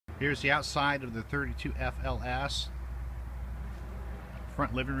Here's the outside of the 32 FLS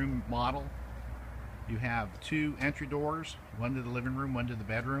front living room model. You have two entry doors, one to the living room, one to the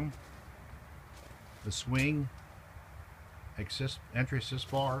bedroom. The swing entry assist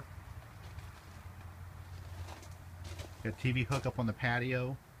bar. Got TV hookup on the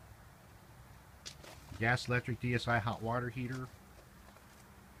patio. Gas electric DSI hot water heater.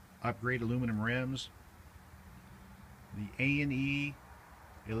 Upgrade aluminum rims. The A&E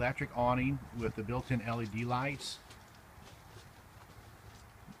electric awning with the built-in LED lights.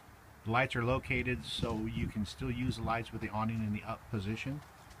 The lights are located so you can still use the lights with the awning in the up position.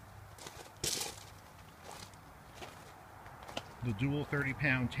 The dual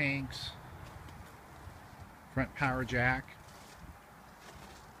 30-pound tanks. Front power jack.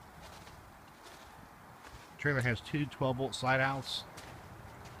 Trailer has two 12-volt slide outs.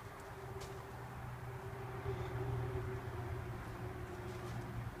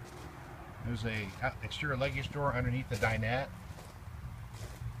 There's a exterior luggage door underneath the dinette,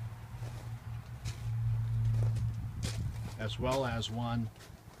 as well as one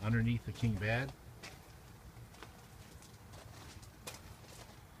underneath the king bed.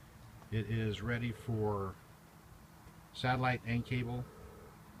 It is ready for satellite and cable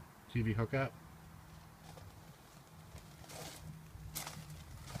TV hookup.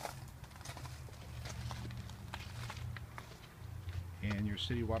 And your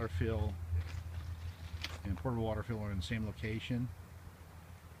city water fill and portable water fill are in the same location,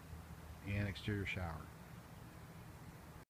 and exterior shower.